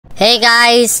Hey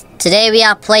guys, today we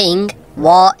are playing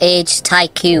War Age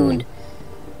Tycoon.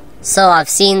 So I've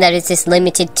seen there is this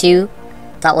limited 2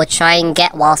 that we'll try and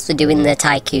get whilst we're doing the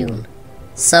Tycoon.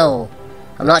 So,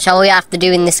 I'm not sure what we have to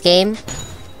do in this game.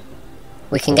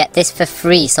 We can get this for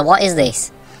free, so what is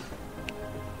this?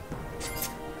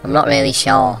 I'm not really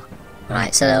sure.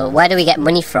 Right, so where do we get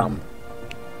money from?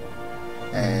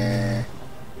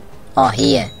 Oh,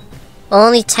 here.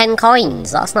 Only 10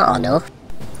 coins, that's not enough.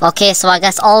 Okay, so I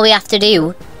guess all we have to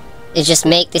do is just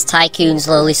make this Tycoon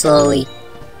slowly.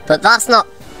 But that's not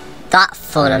that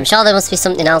fun. I'm sure there must be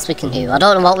something else we can do. I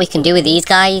don't know what we can do with these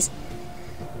guys,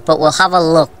 but we'll have a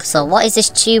look. So what is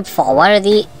this tube for? Where are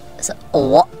the... Oh,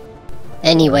 what?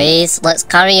 Anyways, let's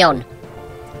carry on.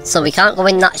 So we can't go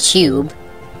in that tube.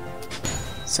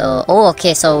 So, oh,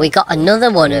 okay, so we got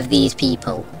another one of these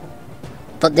people.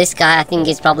 But this guy, I think,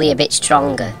 is probably a bit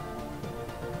stronger.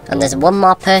 And there's one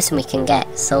more person we can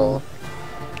get, so...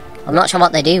 I'm not sure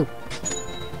what they do.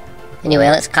 Anyway,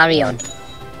 let's carry on.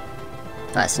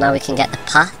 Right, so now we can get the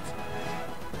path.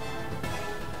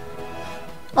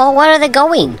 Oh, where are they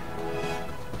going?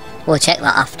 We'll check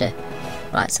that after.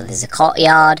 Right, so there's a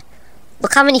courtyard.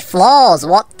 Look how many floors,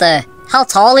 what the... How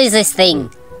tall is this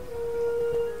thing?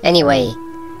 Anyway.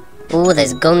 Ooh,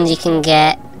 there's guns you can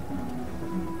get.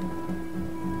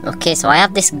 Okay, so I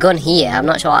have this gun here. I'm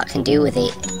not sure what I can do with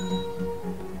it.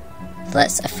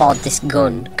 Let's afford this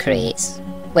gun crates.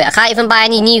 Wait, I can't even buy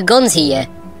any new guns here.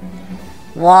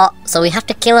 What? So we have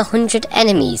to kill 100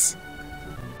 enemies.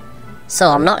 So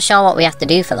I'm not sure what we have to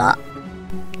do for that.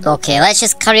 Okay, let's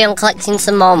just carry on collecting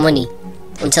some more money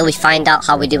until we find out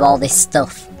how we do all this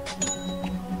stuff.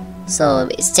 So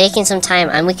it's taking some time,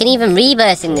 and we can even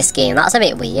rebirth in this game. That's a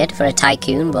bit weird for a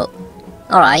Tycoon, but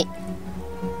alright.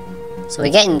 So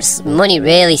we're getting money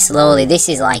really slowly. This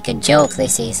is like a joke,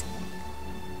 this is.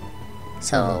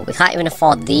 So we can't even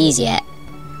afford these yet.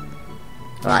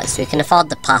 Right, so we can afford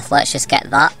the path. Let's just get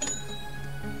that.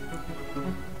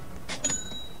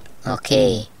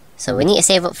 Okay, so we need to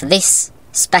save up for this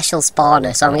special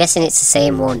spawner. So I'm guessing it's the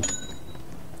same one.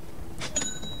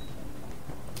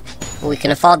 We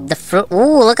can afford the fruit.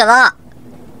 Ooh, look at that.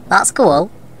 That's cool.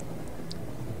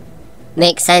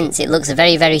 Makes sense. It looks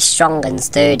very, very strong and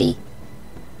sturdy.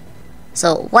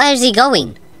 So, where is he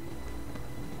going?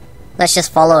 Let's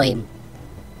just follow him.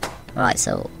 Right,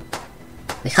 so...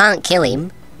 we can't kill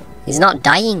him. He's not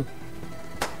dying.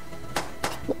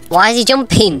 Why is he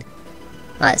jumping?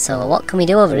 Right, so what can we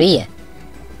do over here?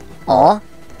 Or...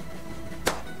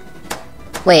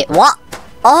 wait, what?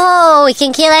 Oh, we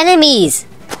can kill enemies!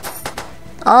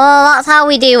 Oh, that's how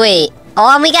we do it.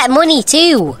 Oh, and we get money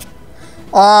too.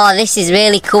 Oh, this is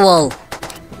really cool.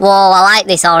 Whoa, I like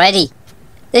this already.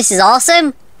 This is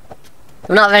awesome.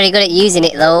 I'm not very good at using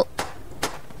it though.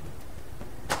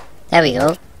 There we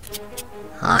go.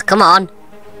 Ah, oh, come on.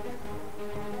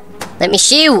 Let me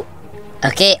shoot.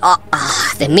 Okay,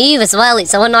 oh, they move as well,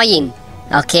 it's so annoying.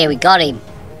 Okay, we got him.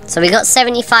 So we got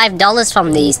 $75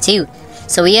 from these too.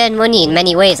 So we earn money in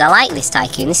many ways. I like this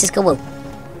Tycoon, this is cool.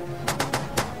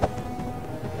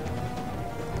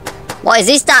 What is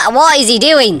this? What is he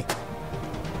doing?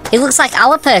 He looks like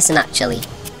our person actually.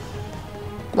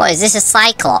 What is this, a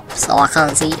Cyclops? Oh, I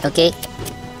can't see, okay.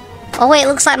 Oh wait, it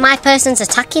looks like my person's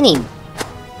attacking him.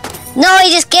 No, he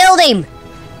just killed him!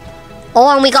 Oh,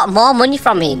 and we got more money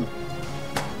from him.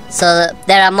 So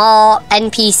there are more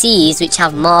NPCs which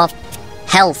have more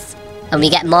health. And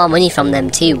we get more money from them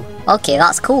too. Okay,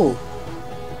 that's cool.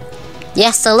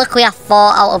 Yes, so look, we have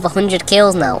 4 out of 100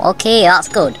 kills now. Okay, that's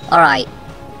good. Alright.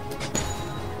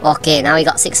 Okay, now we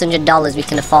got $600. We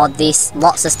can afford this.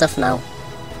 Lots of stuff now.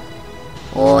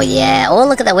 Oh yeah. Oh,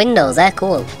 look at the windows. They're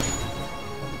cool.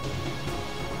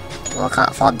 Well, I can't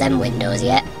afford them windows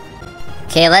yet.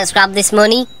 Okay, let's grab this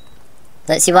money.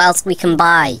 Let's see what else we can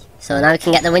buy. So now we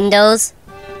can get the windows.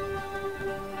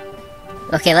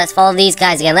 Okay, let's follow these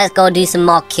guys again. Let's go do some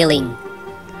more killing.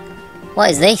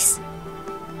 What is this?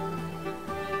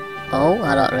 Oh,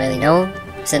 I don't really know.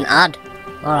 It's an ad.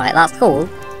 Alright, that's cool.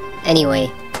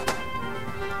 Anyway.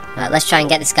 Right, let's try and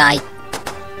get this guy.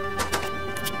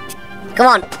 Come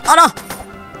on. Oh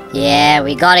no! Yeah,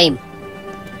 we got him.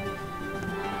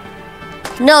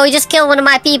 No, he just killed one of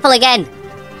my people again.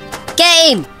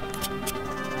 Get him!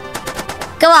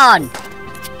 Come on!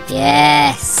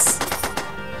 Yes.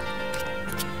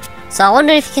 So I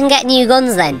wonder if you can get new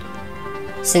guns then.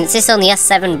 Since this only has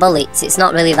 7 bullets, it's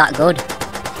not really that good.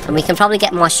 And we can probably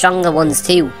get more stronger ones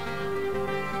too.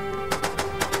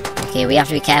 Okay, we have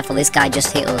to be careful, this guy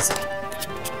just hit us.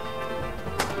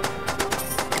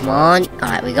 Come on.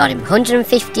 Alright, we got him.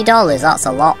 $150, that's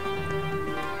a lot.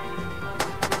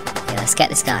 Okay, let's get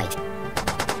this guy.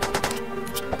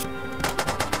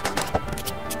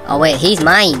 Oh wait, he's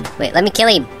mine. Wait, let me kill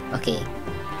him. Okay.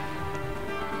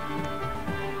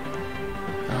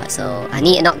 Alright, so I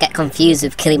need to not get confused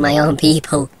with killing my own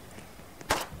people.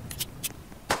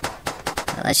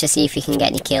 Right, let's just see if we can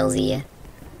get any kills here.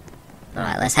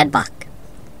 Alright, let's head back.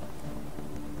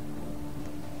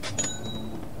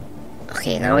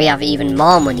 Okay, now we have even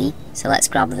more money, so let's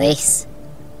grab this.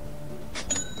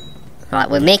 Right,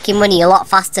 we're making money a lot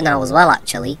faster now as well,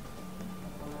 actually.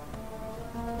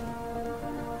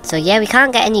 So yeah, we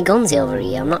can't get any guns over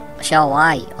here, I'm not sure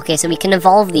why. Okay, so we can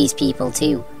evolve these people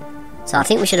too. So I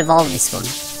think we should evolve this one.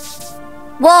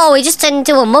 Whoa, he just turned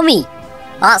into a mummy!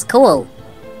 That's cool.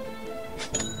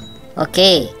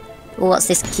 Okay. Ooh, what's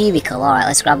this cubicle? Alright,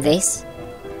 let's grab this.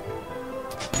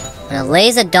 And a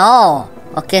laser door!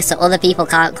 Okay, so other people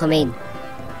can't come in.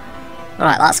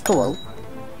 Alright, that's cool.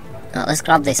 Right, let's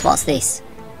grab this. What's this?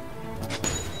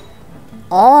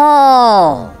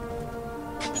 Oh!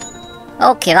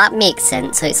 Okay, that makes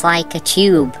sense. So it's like a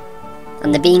tube.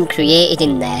 And they're being created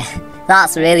in there.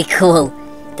 That's really cool.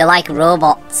 They're like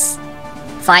robots.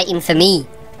 Fighting for me.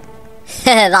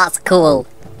 That's cool.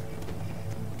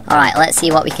 Alright, let's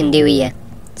see what we can do here.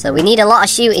 So we need a lot of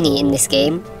shooting in this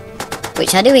game.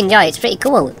 Which I do enjoy. It's pretty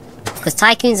cool. Because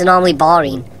tycoons are normally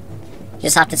boring. You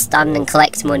just have to stand and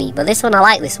collect money. But this one, I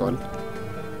like this one.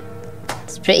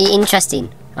 It's pretty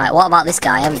interesting. Right, what about this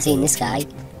guy? I haven't seen this guy.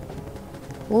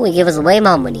 Oh, he gave us way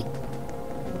more money.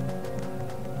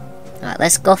 Right,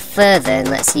 let's go further and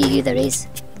let's see who there is.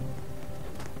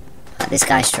 Right, this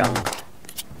guy's strong.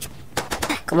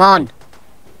 Come on.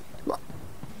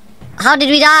 How did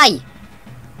we die?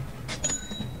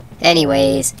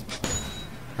 Anyways.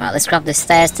 Right, let's grab the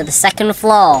stairs to the second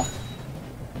floor.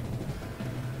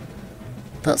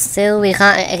 But still, we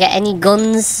can't get any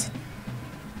guns.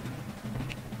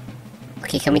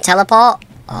 Okay, can we teleport?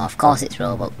 Oh, of course it's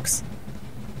Robux.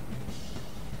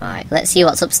 Right, let's see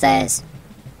what's upstairs.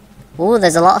 Oh,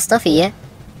 there's a lot of stuff here.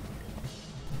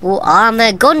 Oh,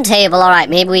 armor gun table.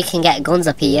 Alright, maybe we can get guns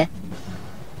up here.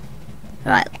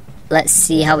 Right, let's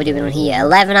see how we're doing on here.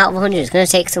 11 out of 100. It's going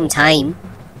to take some time.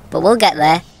 But we'll get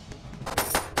there.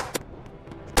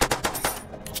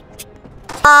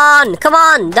 Come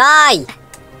on, die!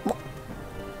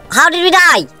 How did we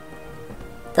die?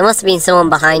 There must have been someone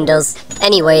behind us.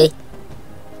 Anyway.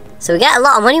 So we get a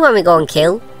lot of money when we go and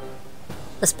kill.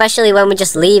 Especially when we're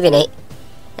just leaving it.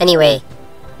 Anyway.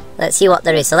 Let's see what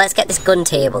there is. So let's get this gun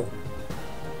table.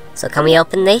 So can we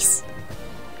open this?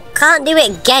 Can't do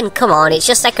it again. Come on, it's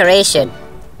just decoration.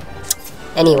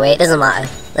 Anyway, it doesn't matter.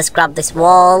 Let's grab this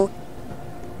wall.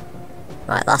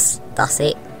 Right, that's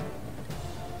it.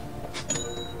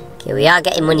 Okay, we are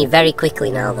getting money very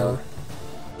quickly now though.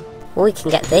 Oh, we can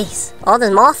get this. Oh,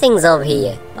 there's more things over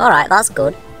here. Alright, that's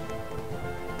good.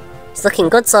 It's looking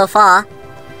good so far.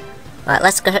 Right,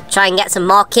 let's go try and get some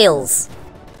more kills.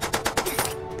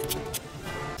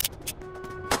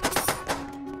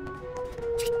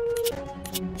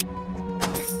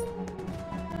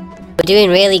 We're doing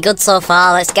really good so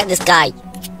far. Let's get this guy.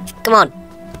 Come on.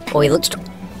 Oh, he looks strong.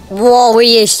 Whoa,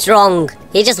 he is strong.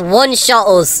 He just one-shot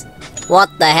us. What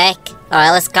the heck?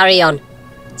 Alright, let's carry on.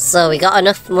 So we got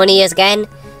enough money again.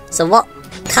 So what?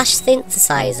 Cash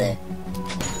synthesizer.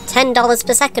 $10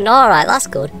 per second. Alright, that's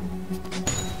good.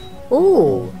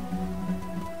 Ooh.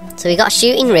 So we got a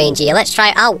shooting range here. Let's try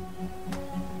it out.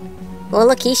 Oh,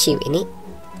 look, he's shooting it.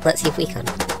 Let's see if we can.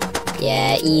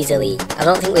 Yeah, easily. I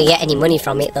don't think we get any money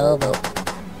from it though, but...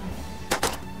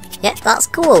 yeah, that's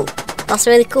cool. That's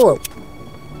really cool.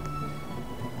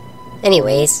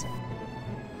 Anyways.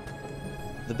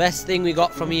 The best thing we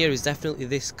got from here is definitely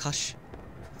this cash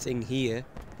thing here.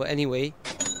 But anyway,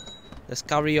 let's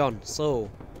carry on.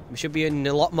 So, we should be earning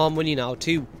a lot more money now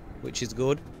too, which is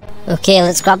good. Okay,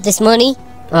 let's grab this money.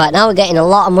 Alright, now we're getting a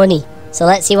lot of money. So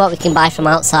let's see what we can buy from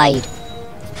outside.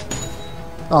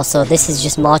 Also, this is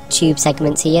just more tube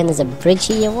segments here, and there's a bridge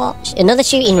here, watch. Another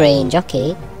shooting range,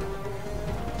 okay.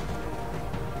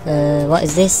 What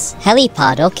is this?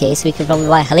 Helipad, okay, so we can probably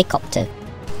buy a helicopter.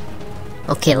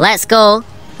 Okay, let's go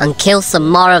and kill some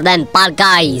more of them bad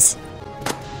guys.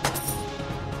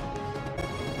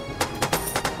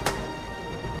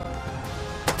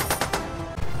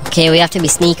 Okay, we have to be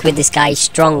sneaky with this guy, he's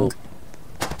strong.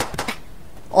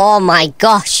 Oh my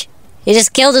gosh, he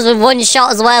just killed us with one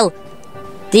shot as well.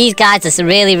 These guys are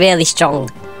really, really strong.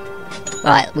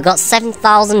 Right, we got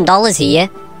 $7,000 here.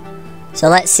 So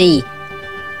let's see.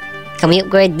 Can we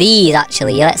upgrade these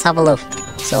actually? Yeah, let's have a look.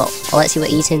 So, let's see what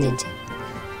he turns into.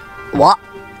 What?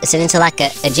 It's into like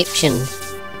an Egyptian.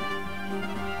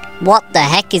 What the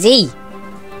heck is he?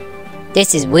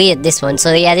 This is weird, this one.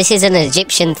 So yeah, this is an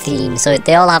Egyptian theme. So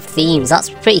they all have themes. That's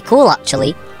pretty cool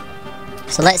actually.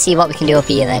 So let's see what we can do up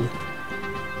here then.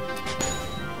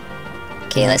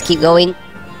 Okay, let's keep going.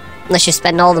 Let's just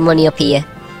spend all the money up here.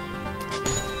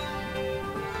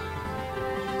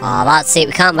 Ah, that's it.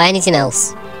 We can't buy anything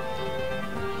else.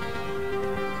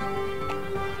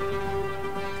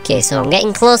 Okay, so I'm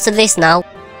getting close to this now.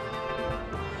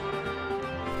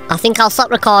 I think I'll stop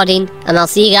recording and I'll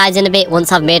see you guys in a bit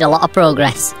once I've made a lot of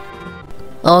progress.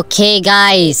 Okay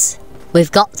guys,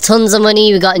 we've got tons of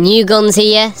money, we've got new guns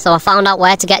here, so I found out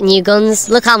where to get new guns.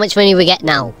 Look how much money we get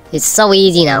now. It's so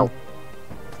easy now.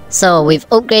 So we've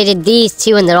upgraded these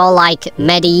two and they're all like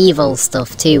medieval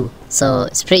stuff too. So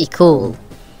it's pretty cool.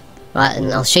 Right,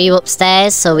 and I'll show you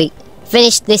upstairs. So we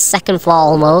finished this second floor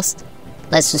almost.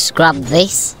 Let's just grab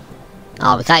this.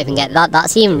 Oh, we can't even get that.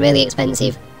 That's even really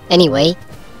expensive. Anyway,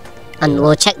 and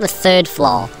we'll check the third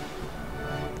floor.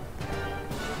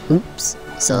 Oops.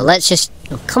 So let's just...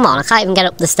 Oh, come on, I can't even get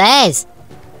up the stairs.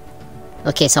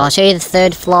 Okay, so I'll show you the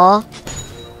third floor.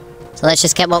 So let's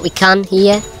just get what we can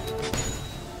here.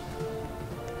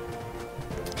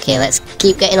 Okay, let's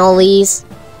keep getting all these.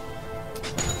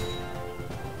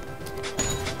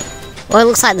 Oh, it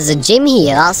looks like there's a gym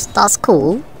here. That's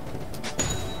cool.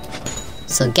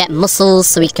 So get muscles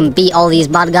so we can beat all these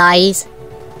bad guys.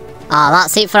 Ah,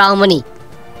 that's it for our money.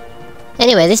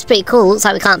 Anyway, this is pretty cool. Looks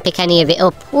like we can't pick any of it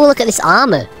up. Oh, look at this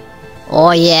armor.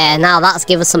 Oh yeah, now that's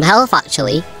given us some health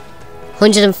actually.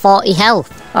 140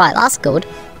 health. Alright, that's good.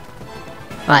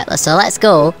 Right, so let's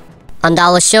go. And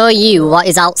I'll show you what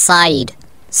is outside.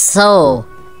 So,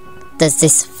 there's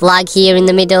this flag here in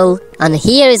the middle. And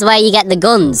here is where you get the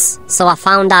guns. So I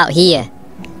found out here.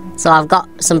 So I've got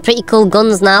some pretty cool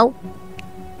guns now.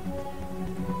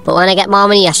 But when I get more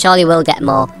money, I surely will get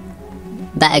more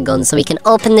better guns. So we can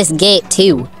open this gate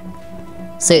too.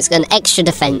 So it's got an extra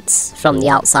defense from the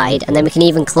outside. And then we can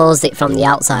even close it from the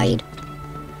outside.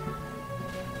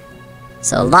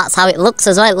 So that's how it looks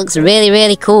as well. It looks really,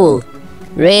 really cool.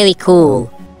 Really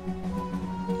cool.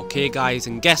 Okay guys,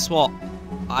 and guess what?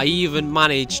 I even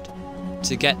managed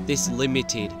to get this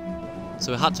limited.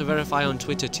 So I had to verify on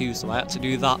Twitter too, so I had to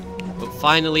do that. But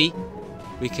finally,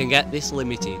 we can get this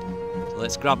limited. So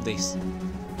let's grab this.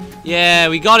 Yeah,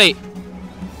 we got it!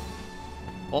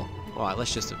 Oh, alright,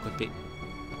 let's just equip it.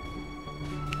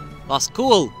 That's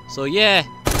cool! So yeah,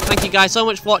 thank you guys so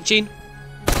much for watching.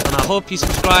 And I hope you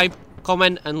subscribe,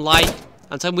 comment and like.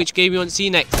 And tell me which game you want to see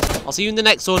next. I'll see you in the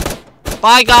next one.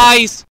 Bye guys!